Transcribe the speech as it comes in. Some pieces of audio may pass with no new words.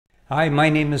Hi, my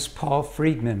name is Paul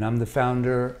Friedman. I'm the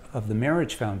founder of the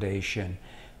Marriage Foundation.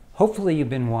 Hopefully you've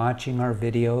been watching our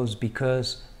videos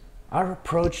because our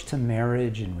approach to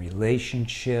marriage and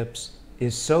relationships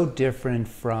is so different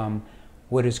from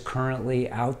what is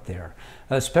currently out there,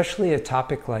 especially a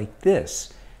topic like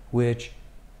this, which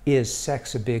is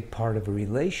sex a big part of a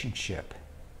relationship?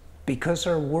 Because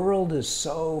our world is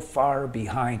so far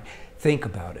behind. Think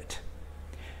about it.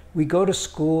 We go to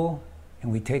school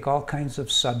and we take all kinds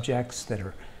of subjects that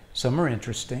are, some are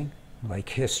interesting, like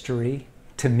history,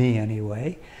 to me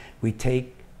anyway. We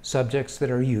take subjects that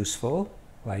are useful,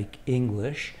 like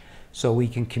English, so we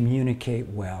can communicate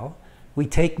well. We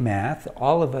take math.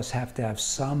 All of us have to have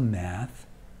some math.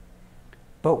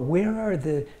 But where are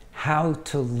the how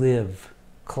to live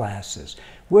classes?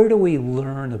 Where do we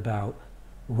learn about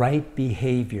right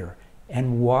behavior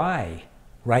and why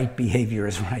right behavior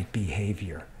is right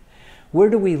behavior? Where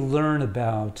do we learn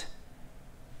about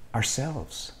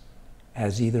ourselves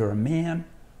as either a man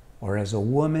or as a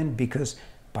woman? Because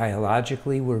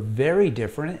biologically we're very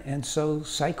different, and so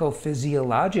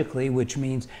psychophysiologically, which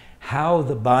means how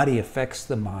the body affects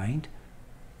the mind,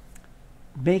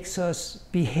 makes us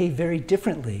behave very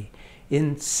differently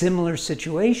in similar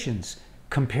situations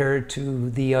compared to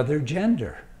the other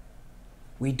gender.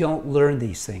 We don't learn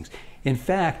these things. In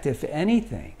fact, if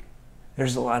anything,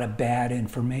 there's a lot of bad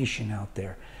information out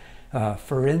there.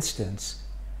 For instance,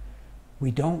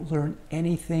 we don't learn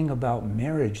anything about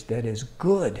marriage that is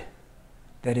good,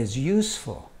 that is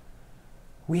useful.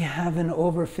 We have an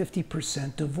over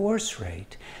 50% divorce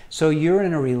rate. So you're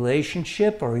in a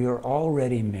relationship or you're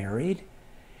already married,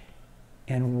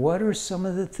 and what are some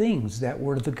of the things that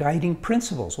were the guiding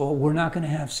principles? Well, we're not going to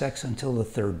have sex until the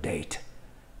third date.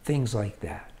 Things like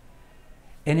that.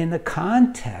 And in the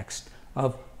context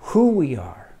of who we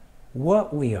are,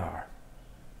 what we are,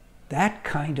 that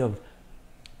kind of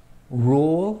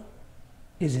rule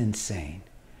is insane.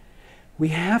 We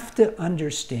have to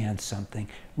understand something,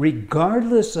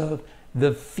 regardless of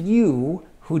the few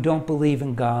who don't believe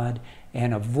in God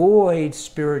and avoid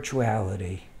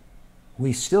spirituality.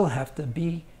 We still have to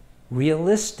be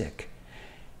realistic.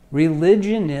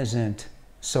 Religion isn't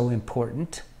so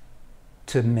important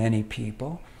to many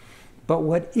people, but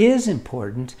what is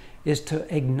important is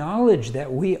to acknowledge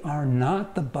that we are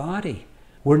not the body.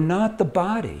 We're not the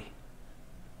body.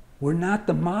 We're not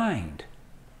the mind.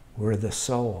 We're the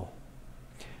soul.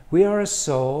 We are a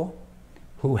soul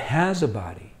who has a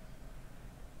body.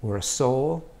 We're a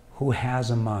soul who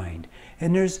has a mind.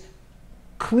 And there's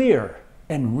clear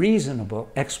and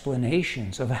reasonable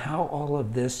explanations of how all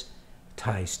of this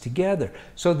ties together.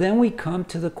 So then we come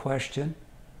to the question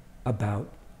about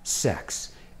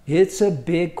sex. It's a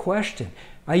big question.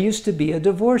 I used to be a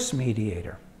divorce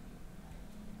mediator.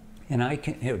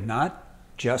 And not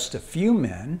just a few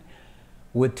men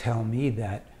would tell me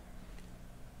that,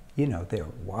 their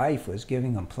wife was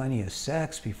giving them plenty of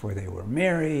sex before they were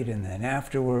married, and then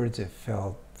afterwards it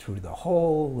fell through the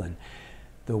hole, and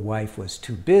the wife was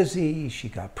too busy, she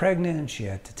got pregnant, she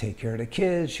had to take care of the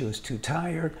kids, she was too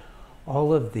tired.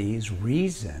 All of these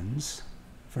reasons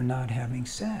for not having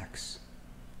sex.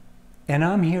 And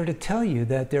I'm here to tell you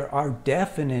that there are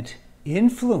definite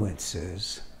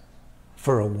influences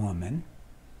for a woman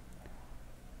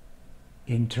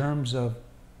in terms of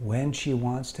when she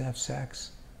wants to have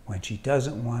sex, when she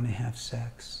doesn't want to have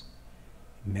sex.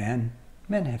 Men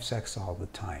have sex all the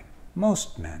time.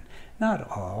 Most men, not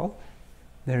all.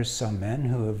 There's some men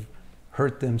who have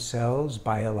hurt themselves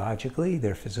biologically.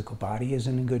 Their physical body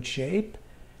isn't in good shape.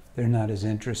 They're not as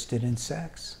interested in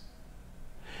sex.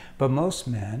 But most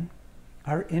men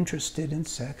are interested in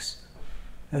sex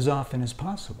as often as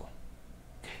possible.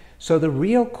 So the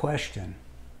real question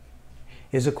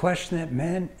is a question that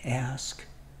men ask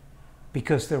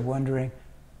because they're wondering,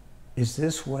 is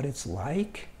this what it's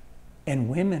like? And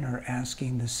women are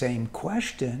asking the same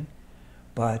question,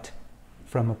 but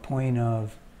from a point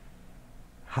of,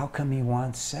 how come he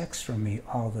wants sex from me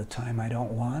all the time? I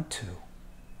don't want to.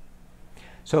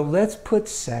 So let's put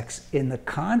sex in the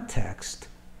context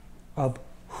of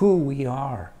who we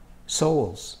are,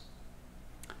 souls.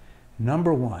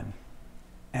 Number one,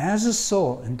 as a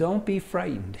soul, and don't be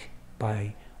frightened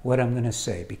by what I'm going to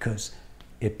say because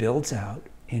it builds out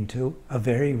into a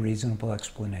very reasonable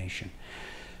explanation.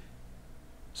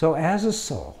 So as a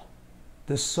soul,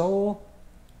 the soul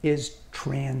is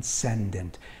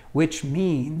transcendent, which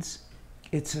means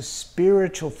it's a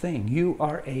spiritual thing. You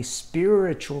are a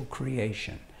spiritual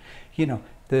creation.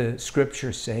 The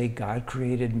scriptures say God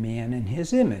created man in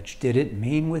his image. Did it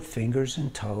mean with fingers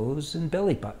and toes and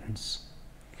belly buttons?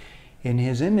 In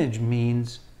his image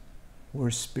means we're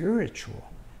spiritual.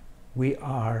 We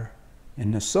are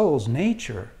And the soul's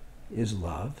nature is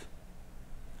love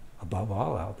above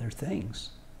all other things.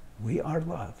 We are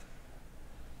love.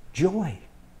 Joy.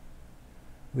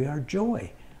 We are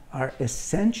joy. Our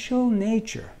essential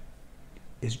nature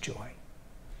is joy.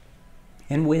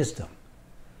 And wisdom.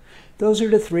 Those are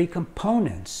the three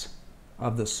components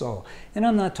of the soul. And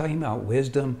I'm not talking about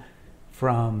wisdom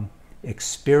from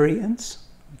experience.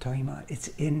 I'm talking about it's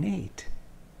innate.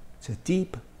 It's a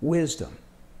deep wisdom.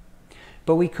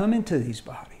 But we come into these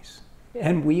bodies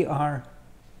and we are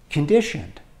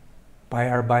conditioned by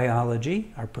our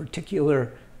biology, our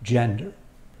particular gender.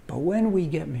 But when we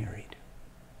get married,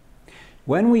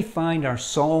 when we find our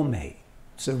soulmate,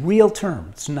 it's a real term.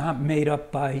 It's not made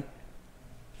up by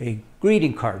a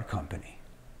greeting card company.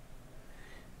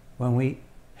 When we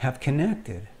have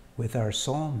connected with our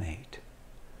soulmate,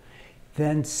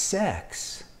 then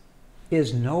sex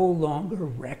is no longer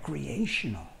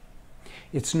recreational.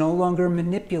 It's no longer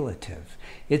manipulative.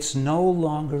 It's no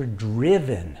longer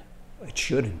driven, it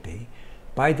shouldn't be,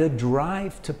 by the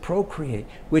drive to procreate,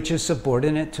 which is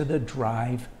subordinate to the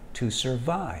drive to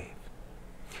survive.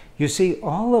 You see,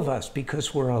 all of us,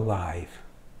 because we're alive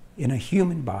in a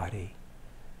human body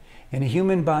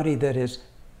that is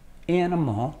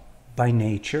animal by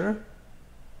nature,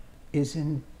 is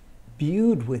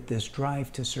imbued with this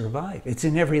drive to survive. It's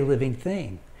in every living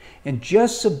thing. And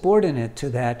just subordinate to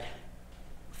that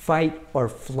fight or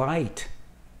flight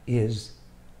is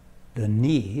the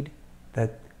need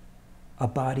that a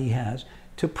body has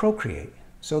to procreate.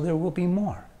 So there will be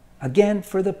more. Again,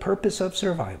 for the purpose of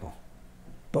survival.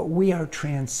 But we are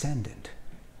transcendent.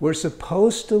 We're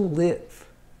supposed to live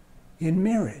in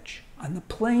marriage on the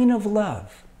plane of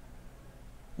love,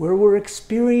 where we're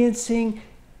experiencing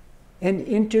an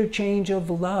interchange of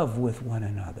love with one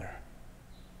another.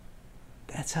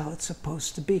 That's how it's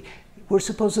supposed to be. We're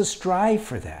supposed to strive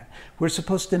for that. We're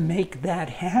supposed to make that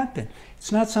happen.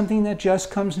 It's not something that just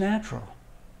comes natural.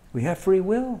 We have free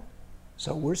will.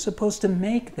 So we're supposed to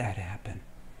make that happen.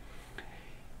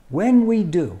 When we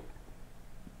do,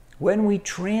 when we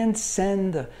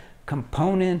transcend the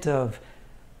component of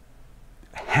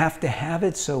have to have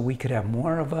it so we could have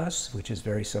more of us, which is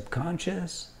very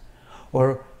subconscious,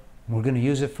 or we're going to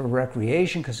use it for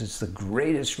recreation because it's the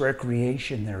greatest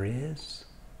recreation there is.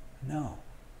 No.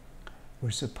 We're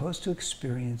supposed to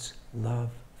experience love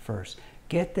first.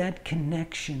 Get that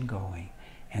connection going.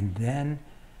 And then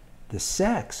the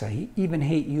sex, I even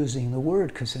hate using the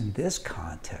word because in this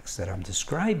context that I'm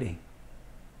describing,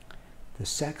 the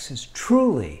sex is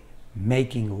truly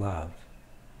making love.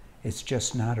 It's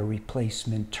just not a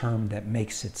replacement term that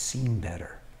makes it seem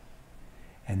better.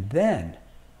 And then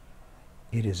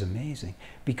it is amazing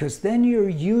because then you're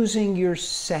using your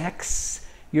sex,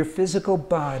 your physical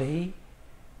body,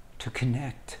 to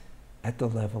connect at the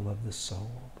level of the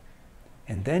soul.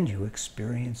 And then you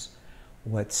experience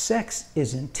what sex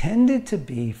is intended to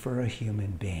be for a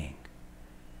human being.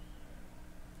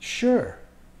 Sure,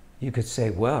 you could say,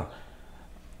 well,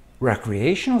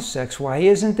 recreational sex, why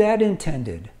isn't that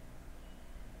intended?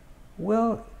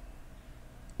 Well,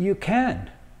 you can.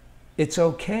 It's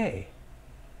okay.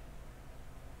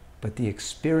 But the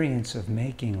experience of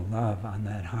making love on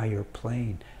that higher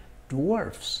plane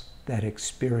dwarfs that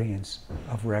experience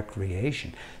of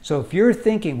recreation. So if you're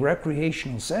thinking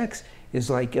recreational sex is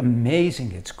like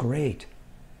amazing, it's great,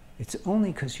 it's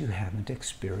only because you haven't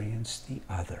experienced the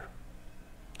other.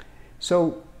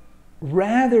 So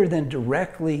rather than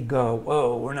directly go,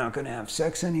 oh, we're not going to have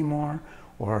sex anymore,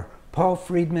 or Paul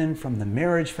Friedman from the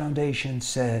Marriage Foundation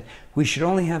said we should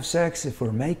only have sex if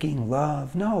we're making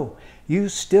love. No, you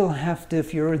still have to,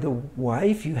 if you're the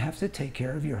wife, you have to take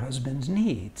care of your husband's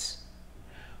needs.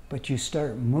 But you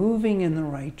start moving in the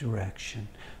right direction,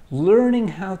 learning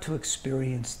how to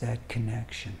experience that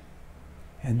connection.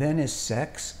 And then is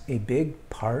sex a big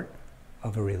part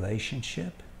of a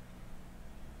relationship?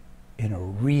 In a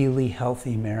really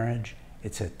healthy marriage,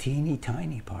 it's a teeny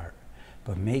tiny part.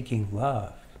 But making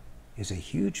love is a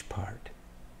huge part.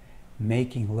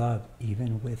 Making love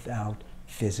even without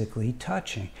physically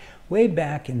touching. Way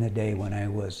back in the day when I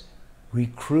was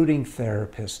recruiting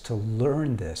therapists to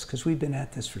learn this, because we've been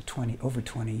at this for over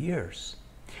 20 years.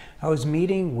 I was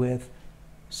meeting with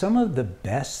some of the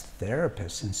best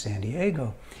therapists in San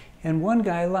Diego, and one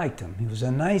guy, I liked him. He was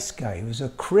a nice guy. He was a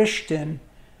Christian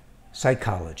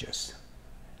psychologist.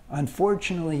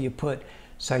 Unfortunately, you put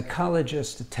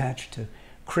psychologist attached to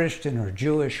Christian or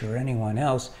Jewish or anyone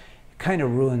else, it kind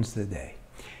of ruins the day.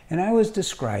 And I was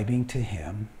describing to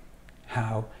him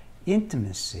how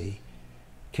intimacy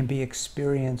can be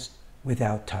experienced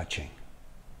without touching.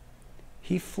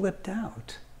 He flipped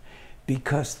out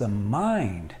because the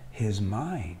mind, his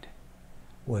mind,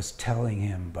 was telling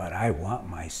him, but I want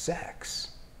my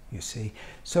sex. You see?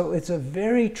 So it's a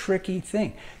very tricky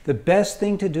thing. The best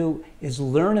thing to do is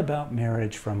learn about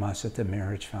marriage from us at the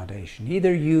Marriage Foundation.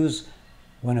 Either use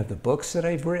one of the books that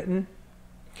I've written,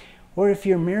 or if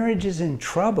your marriage is in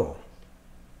trouble,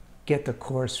 get the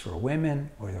course for women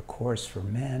or the course for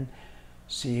men,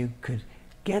 so you could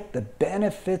get the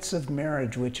benefits of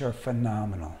marriage, which are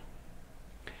phenomenal.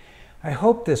 I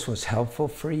hope this was helpful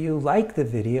for you. Like the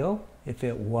video if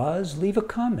it was, leave a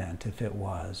comment if it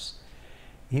was.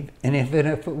 And even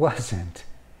if it wasn't.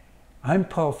 I'm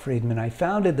Paul Friedman. I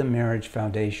founded the Marriage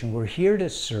Foundation. We're here to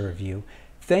serve you.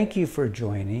 Thank you for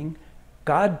joining.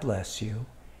 God bless you.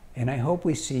 And I hope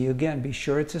we see you again. Be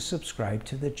sure to subscribe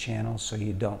to the channel so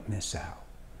you don't miss out.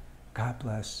 God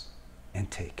bless and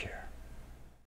take care.